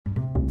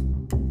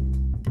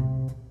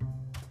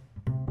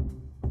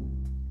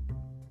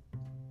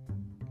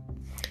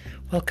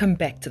Welcome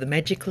back to the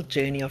magical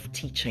journey of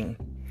teaching.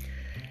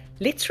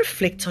 Let's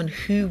reflect on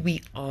who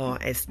we are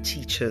as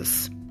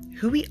teachers,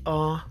 who we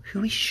are,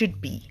 who we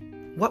should be.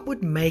 What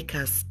would make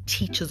us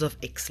teachers of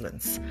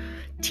excellence?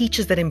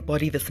 Teachers that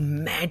embody this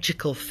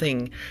magical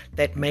thing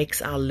that makes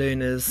our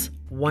learners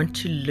want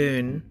to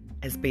learn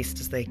as best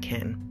as they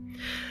can.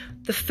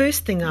 The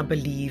first thing I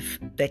believe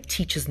that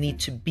teachers need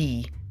to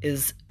be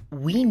is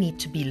we need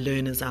to be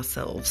learners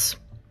ourselves.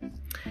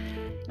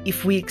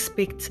 If we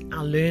expect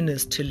our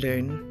learners to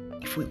learn,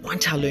 if we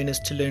want our learners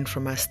to learn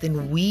from us,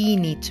 then we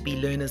need to be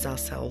learners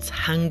ourselves,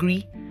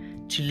 hungry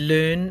to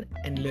learn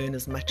and learn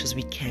as much as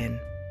we can.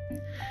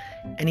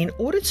 And in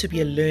order to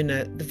be a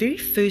learner, the very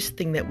first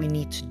thing that we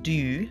need to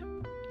do,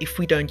 if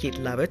we don't yet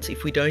love it,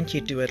 if we don't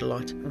yet do it a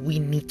lot, we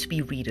need to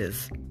be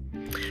readers.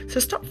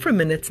 So stop for a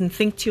minute and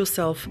think to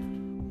yourself,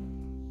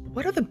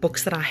 what are the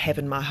books that I have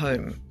in my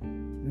home?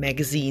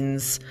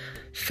 Magazines,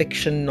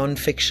 fiction,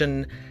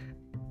 non-fiction,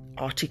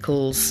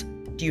 articles.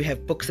 Do you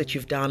have books that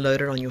you've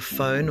downloaded on your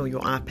phone or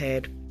your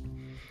iPad?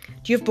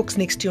 Do you have books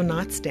next to your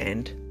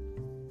nightstand?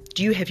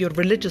 Do you have your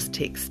religious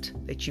text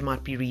that you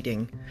might be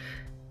reading?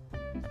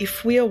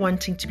 If we are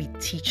wanting to be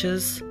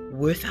teachers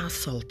worth our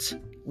salt,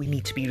 we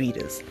need to be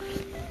readers.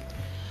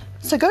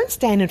 So go and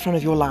stand in front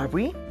of your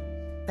library,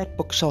 that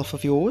bookshelf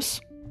of yours,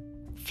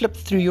 flip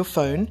through your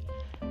phone,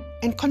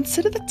 and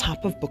consider the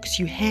type of books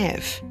you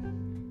have.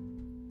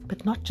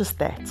 But not just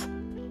that.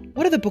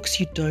 What are the books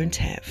you don't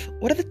have?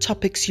 What are the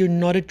topics you're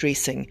not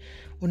addressing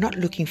or not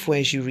looking for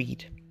as you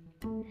read?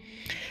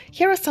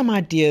 Here are some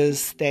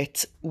ideas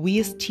that we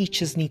as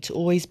teachers need to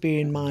always bear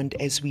in mind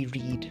as we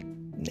read,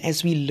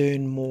 as we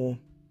learn more.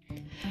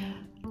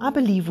 I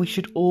believe we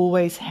should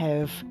always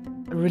have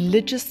a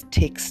religious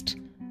text,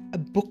 a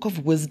book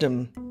of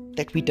wisdom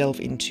that we delve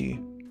into.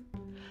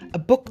 A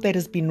book that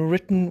has been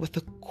written with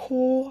the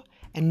core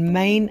and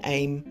main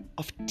aim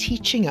of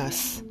teaching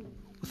us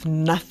with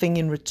nothing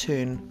in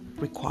return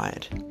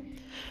required.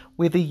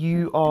 Whether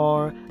you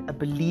are a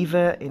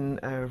believer in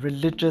a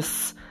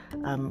religious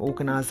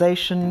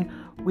organization,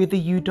 whether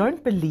you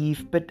don't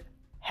believe but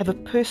have a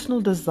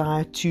personal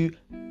desire to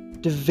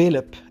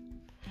develop,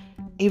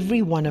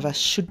 every one of us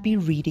should be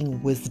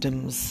reading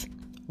wisdoms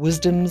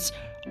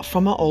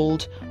from our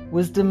old,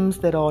 wisdoms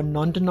that are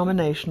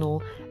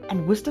non-denominational,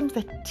 and wisdoms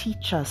that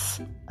teach us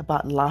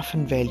about life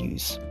and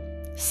values.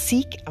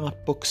 Seek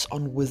out books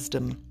on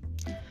wisdom.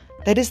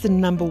 That is the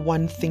number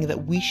one thing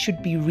that we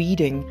should be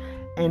reading,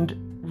 and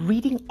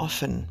reading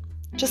often.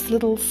 Just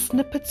little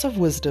snippets of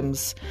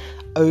wisdoms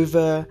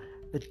over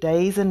the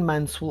days and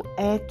months will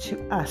add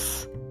to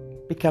us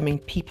becoming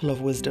people of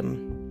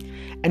wisdom.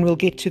 And we'll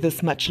get to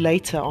this much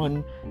later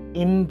on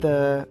in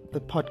the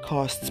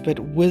podcasts, but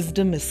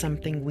wisdom is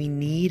something we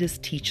need as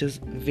teachers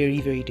very,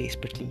 very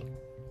desperately.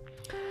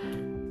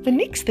 The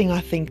next thing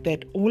I think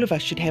that all of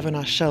us should have on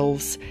our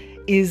shelves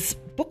is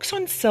books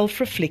on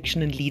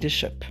self-reflection and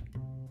leadership.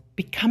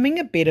 Becoming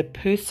a better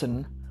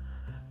person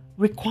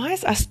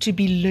requires us to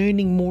be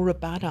learning more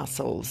about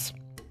ourselves.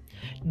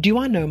 Do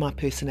I know my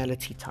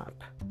personality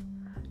type?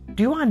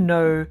 Do I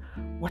know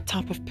what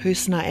type of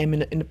person I am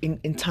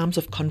in times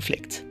of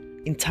conflict,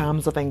 in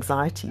times of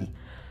anxiety?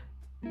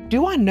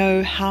 Do I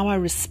know how I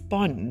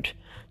respond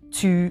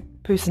to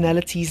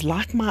personalities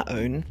like my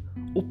own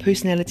or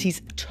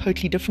personalities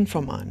totally different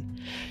from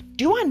mine?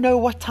 Do I know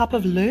what type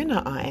of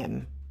learner I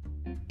am?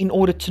 In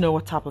order to know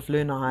what type of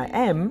learner I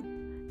am,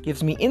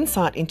 gives me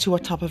insight into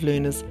what type of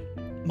learners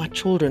my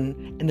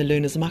children and the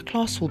learners in my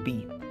class will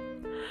be.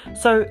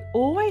 So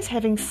always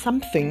having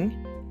something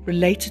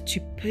related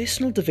to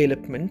personal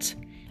development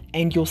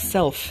and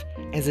yourself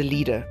as a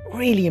leader,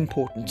 really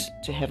important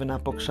to have in our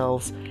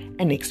bookshelves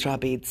and next to our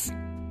beds.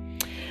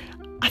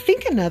 I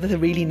think another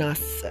really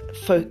nice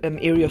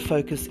area of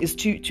focus is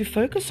to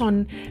focus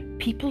on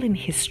people in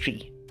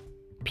history,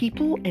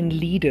 people and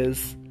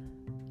leaders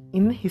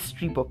in the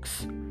history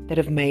books that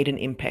have made an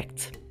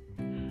impact.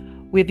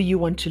 Whether you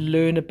want to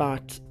learn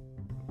about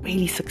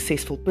really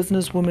successful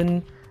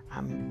businesswomen,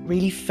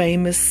 really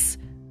famous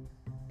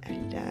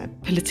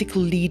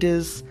political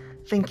leaders,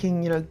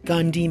 thinking,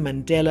 Gandhi,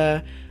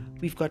 Mandela.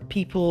 We've got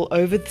people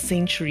over the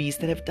centuries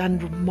that have done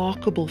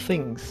remarkable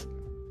things.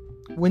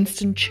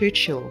 Winston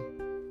Churchill,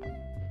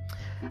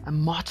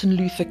 Martin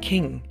Luther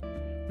King.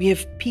 We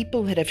have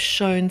people that have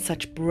shown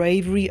such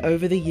bravery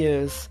over the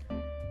years.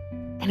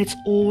 And it's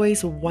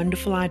always a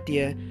wonderful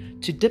idea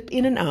to dip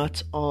in and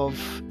out of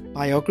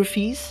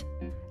biographies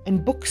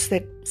and books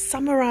that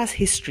summarize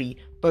history,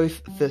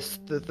 both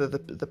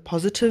the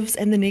positives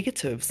and the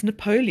negatives.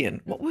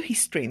 Napoleon, what were his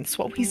strengths?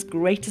 What were his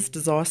greatest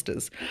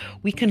disasters?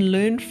 We can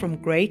learn from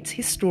great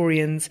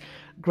historians,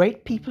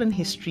 great people in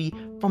history,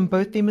 from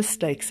both their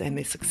mistakes and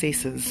their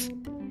successes.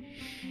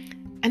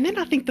 And then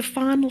I think the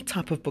final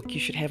type of book you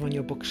should have on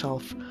your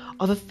bookshelf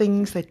are the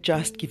things that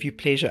just give you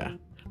pleasure.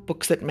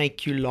 Books that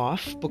make you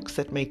laugh, books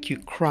that make you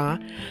cry,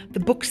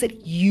 the books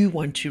that you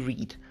want to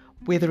read.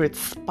 Whether it's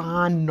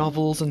spy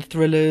novels and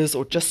thrillers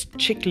or just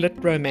chick lit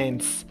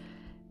romance,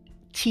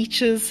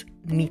 teachers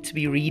need to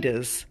be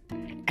readers,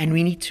 and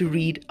we need to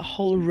read a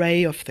whole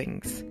array of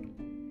things.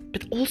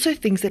 but also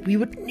things that we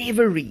would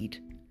never read.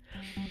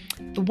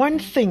 The one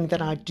thing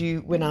that I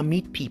do when I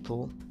meet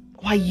people,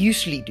 or I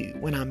usually do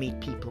when I meet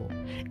people,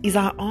 is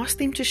I ask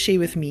them to share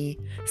with me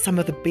some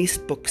of the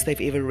best books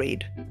they've ever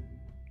read,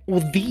 or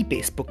the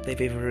best book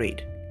they've ever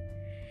read.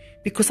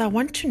 Because I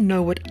want to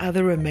know what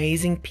other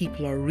amazing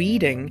people are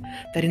reading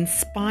that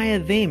inspire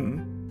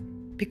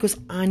them, because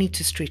I need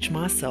to stretch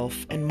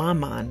myself and my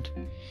mind.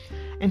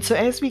 And so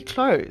as we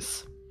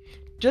close,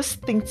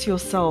 just think to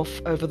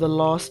yourself over the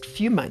last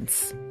few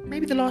months,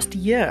 maybe the last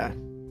year,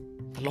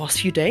 the last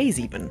few days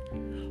even,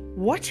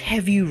 what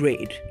have you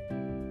read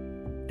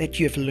that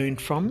you have learned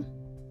from,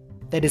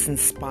 that has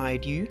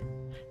inspired you,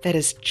 that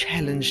has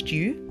challenged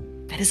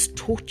you, that has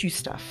taught you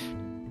stuff?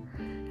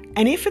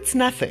 And if it's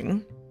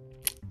nothing,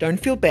 don't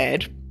feel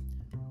bad.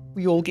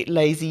 We all get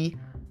lazy.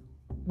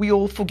 We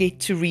all forget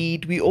to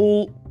read. We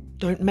all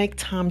don't make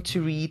time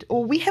to read,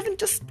 or we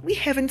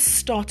haven't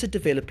started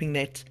developing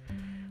that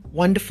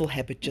wonderful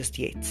habit just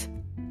yet.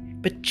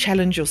 But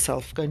challenge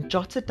yourself. Go and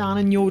jot it down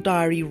in your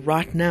diary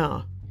right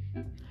now.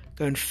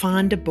 Go and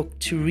find a book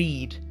to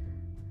read,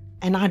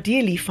 and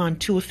ideally find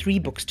 2 or 3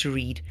 books to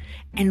read,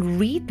 and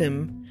read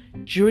them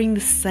during the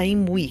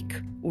same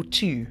week or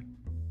 2.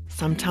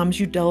 Sometimes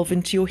you delve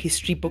into your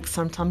history books,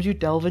 sometimes you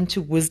delve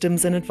into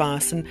wisdoms and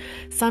advice, and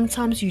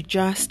sometimes you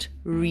just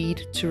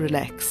read to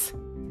relax.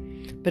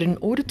 But in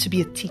order to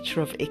be a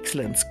teacher of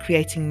excellence,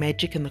 creating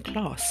magic in the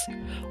class,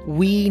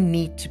 we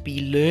need to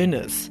be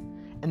learners.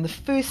 And the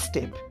first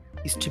step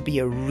is to be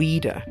a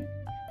reader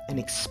and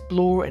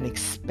explore and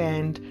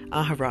expand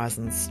our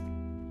horizons.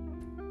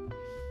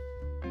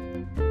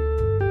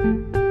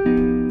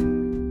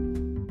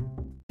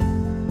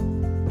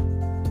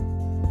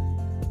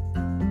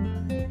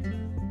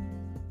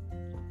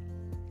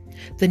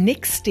 The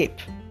next step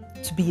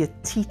to be a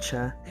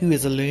teacher who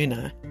is a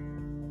learner,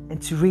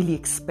 and to really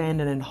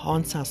expand and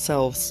enhance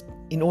ourselves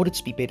in order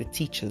to be better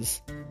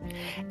teachers.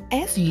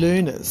 As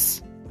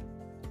learners,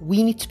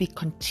 we need to be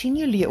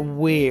continually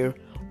aware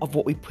of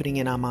what we're putting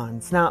in our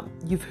minds. Now,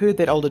 you've heard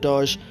that old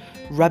adage,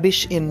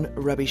 rubbish in,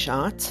 rubbish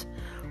out,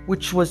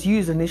 which was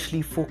used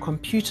initially for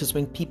computers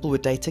when people were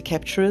data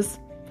capturers,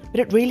 but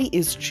it really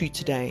is true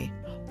today.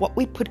 What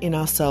we put in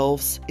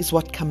ourselves is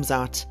what comes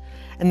out,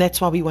 and that's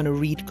why we want to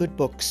read good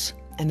books,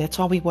 and that's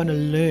why we want to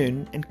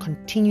learn and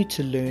continue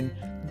to learn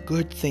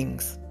good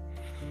things.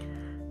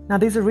 Now,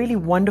 there's a really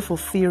wonderful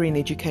theory in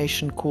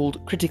education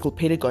called critical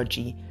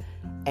pedagogy,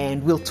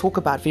 and we'll talk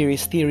about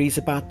various theories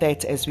about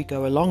that as we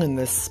go along in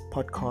this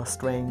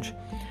podcast range.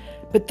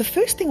 But the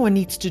first thing one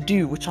needs to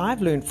do, which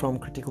I've learned from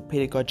critical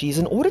pedagogy, is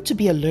in order to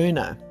be a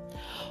learner,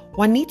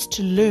 one needs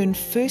to learn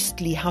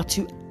firstly how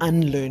to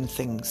unlearn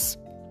things.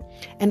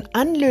 And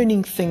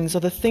unlearning things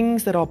are the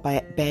things that are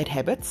bad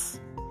habits,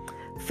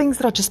 things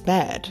that are just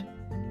bad,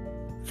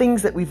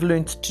 things that we've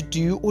learned to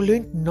do or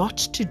learned not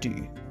to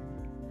do.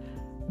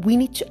 We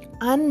need to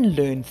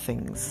unlearn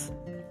things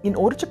in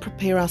order to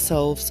prepare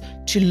ourselves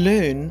to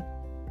learn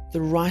the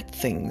right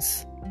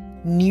things,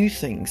 new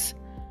things,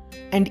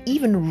 and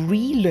even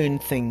relearn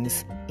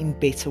things in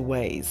better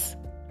ways.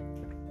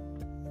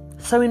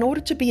 So in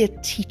order to be a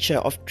teacher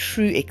of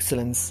true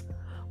excellence,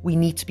 we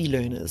need to be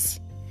learners.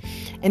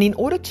 And in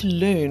order to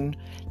learn,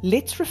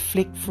 let's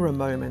reflect for a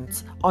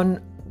moment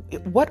on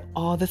what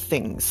are the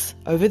things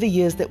over the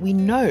years that we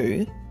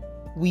know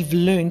we've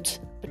learnt,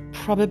 but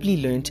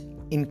probably learnt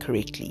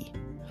incorrectly.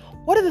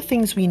 What are the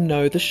things we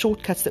know, the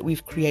shortcuts that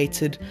we've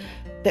created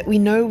that we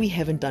know we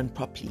haven't done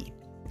properly?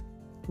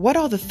 What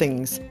are the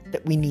things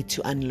that we need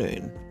to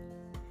unlearn?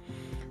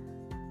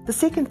 The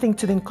second thing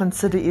to then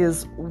consider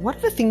is, what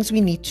are the things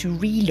we need to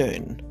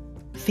relearn?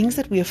 Things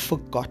that we have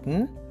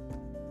forgotten,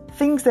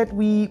 things that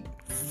we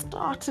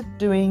started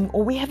doing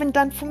or we haven't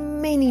done for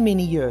many,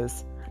 many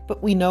years,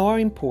 but we know are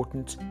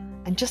important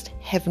and just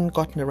haven't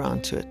gotten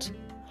around to it.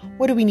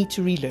 What do we need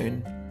to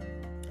relearn?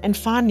 And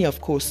finally,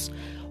 of course,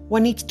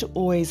 one needs to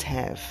always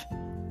have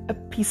a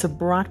piece of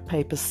bright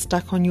paper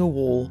stuck on your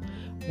wall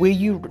where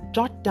you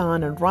jot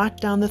down and write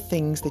down the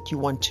things that you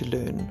want to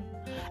learn.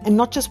 And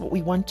not just what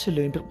we want to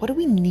learn, but what do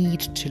we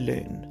need to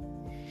learn?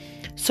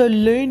 So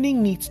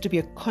learning needs to be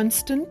a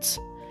constant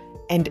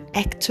and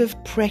active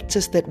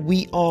practice that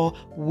we are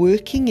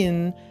working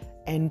in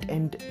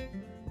and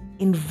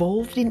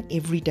involved in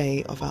every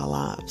day of our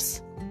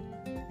lives.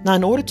 Now,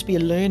 in order to be a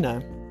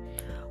learner,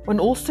 one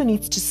also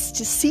needs to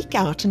seek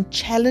out and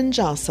challenge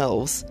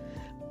ourselves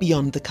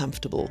beyond the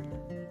comfortable.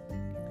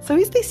 So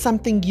is there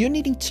something you're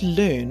needing to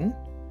learn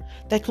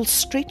that will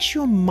stretch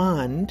your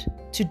mind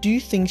to do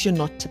things you're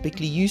not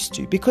typically used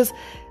to? Because,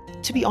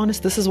 to be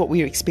honest, this is what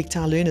we expect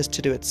our learners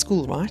to do at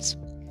school, right?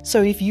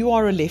 So if you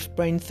are a left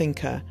brain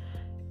thinker,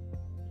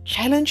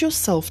 challenge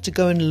yourself to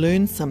go and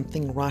learn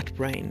something right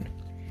brain.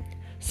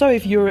 So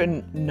if you're a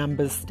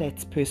numbers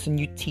stats person,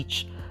 you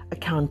teach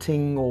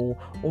accounting or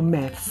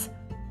maths,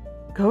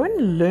 go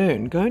and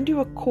learn, go and do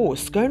a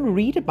course, go and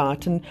read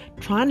about and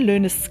try and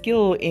learn a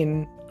skill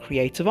in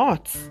creative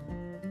arts.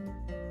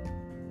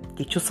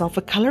 Get yourself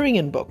a colouring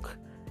in book.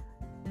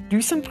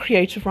 Do some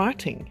creative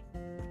writing.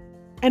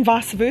 And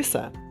vice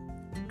versa.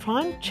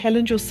 try and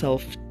challenge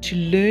yourself to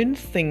learn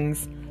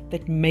things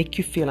that make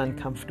you feel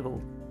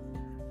uncomfortable.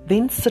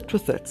 Then sit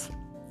with it,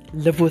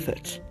 live with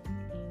it.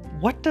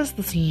 What does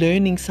this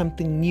learning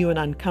something new and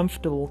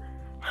uncomfortable,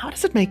 how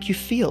does it make you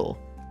feel?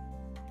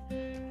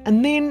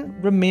 And then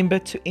remember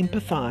to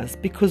empathize,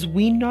 because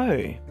we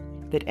know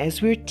that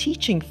as we're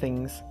teaching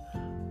things,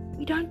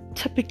 we don't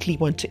typically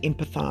want to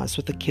empathize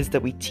with the kids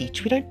that we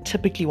teach. We don't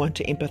typically want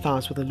to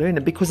empathize with a learner,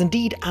 because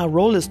indeed our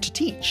role is to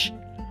teach.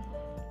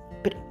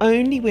 But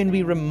only when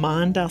we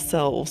remind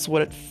ourselves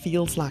what it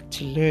feels like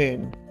to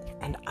learn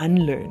and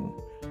unlearn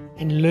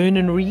and learn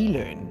and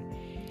relearn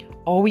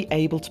are we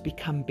able to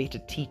become better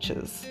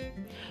teachers.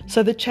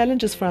 So the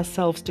challenge is for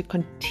ourselves to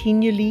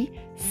continually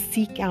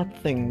seek out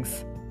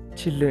things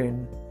to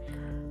learn.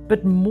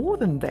 But more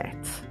than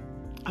that,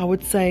 I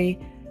would say,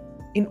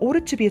 in order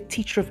to be a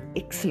teacher of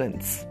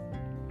excellence,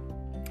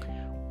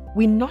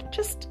 we're not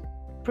just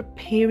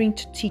preparing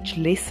to teach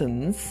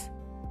lessons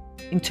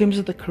in terms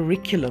of the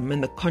curriculum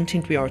and the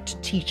content we are to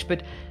teach,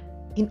 but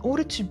in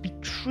order to be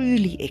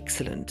truly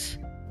excellent,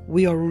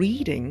 we are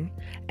reading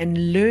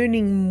and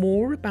learning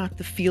more about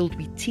the field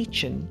we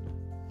teach in,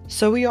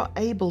 so we are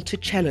able to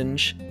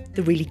challenge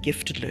the really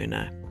gifted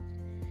learner,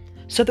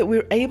 so that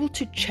we're able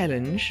to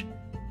challenge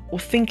or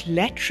think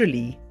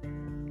laterally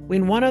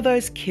when one of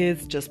those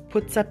kids just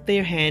puts up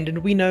their hand and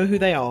we know who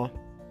they are.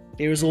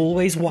 There is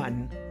always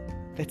one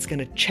that's going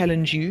to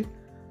challenge you,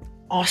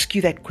 ask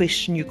you that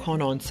question you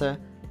can't answer,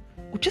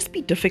 or just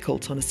be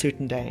difficult on a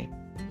certain day.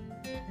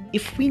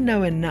 If we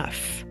know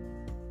enough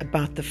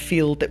about the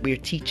field that we're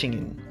teaching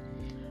in,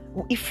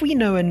 or if we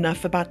know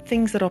enough about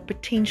things that are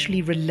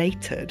potentially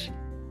related,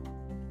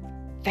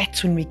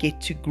 that's when we get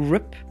to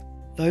grip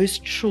those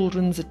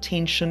children's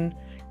attention,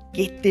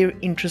 get their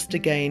interest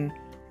again,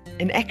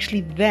 and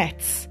actually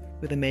that's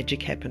where the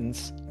magic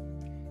happens.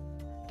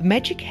 The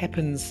magic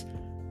happens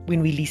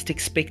when we least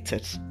expect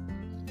it.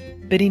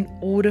 But in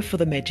order for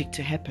the magic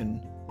to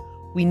happen,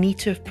 we need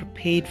to have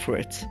prepared for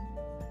it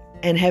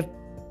and have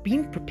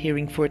been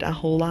preparing for it our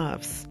whole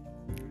lives.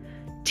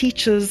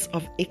 Teachers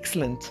of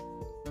excellence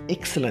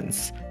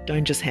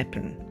don't just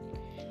happen.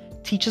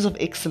 Teachers of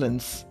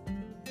excellence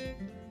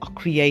are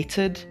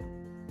created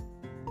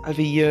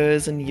over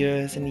years and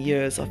years and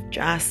years of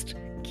just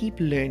keep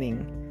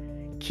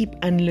learning, keep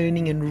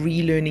unlearning and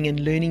relearning and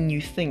learning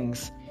new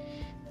things.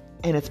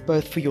 And it's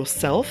both for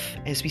yourself,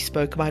 as we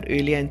spoke about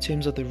earlier in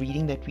terms of the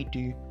reading that we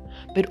do,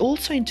 but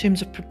also in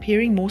terms of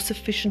preparing more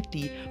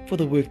sufficiently for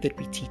the work that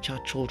we teach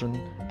our children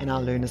and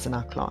our learners in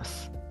our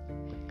class.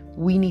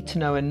 We need to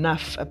know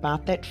enough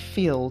about that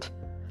field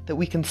that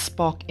we can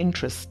spark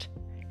interest,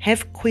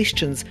 have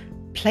questions,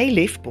 play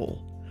left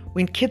ball.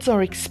 When kids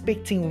are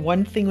expecting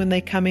one thing when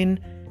they come in,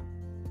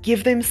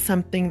 give them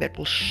something that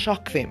will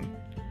shock them,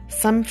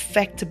 some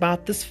fact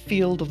about this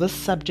field or this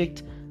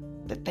subject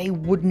that they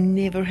would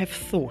never have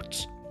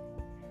thought.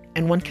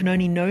 And one can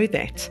only know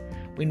that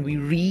when we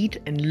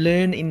read and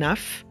learn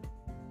enough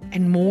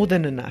and more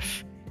than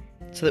enough,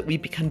 so that we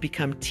can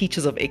become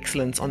teachers of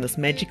excellence on this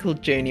magical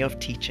journey of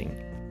teaching.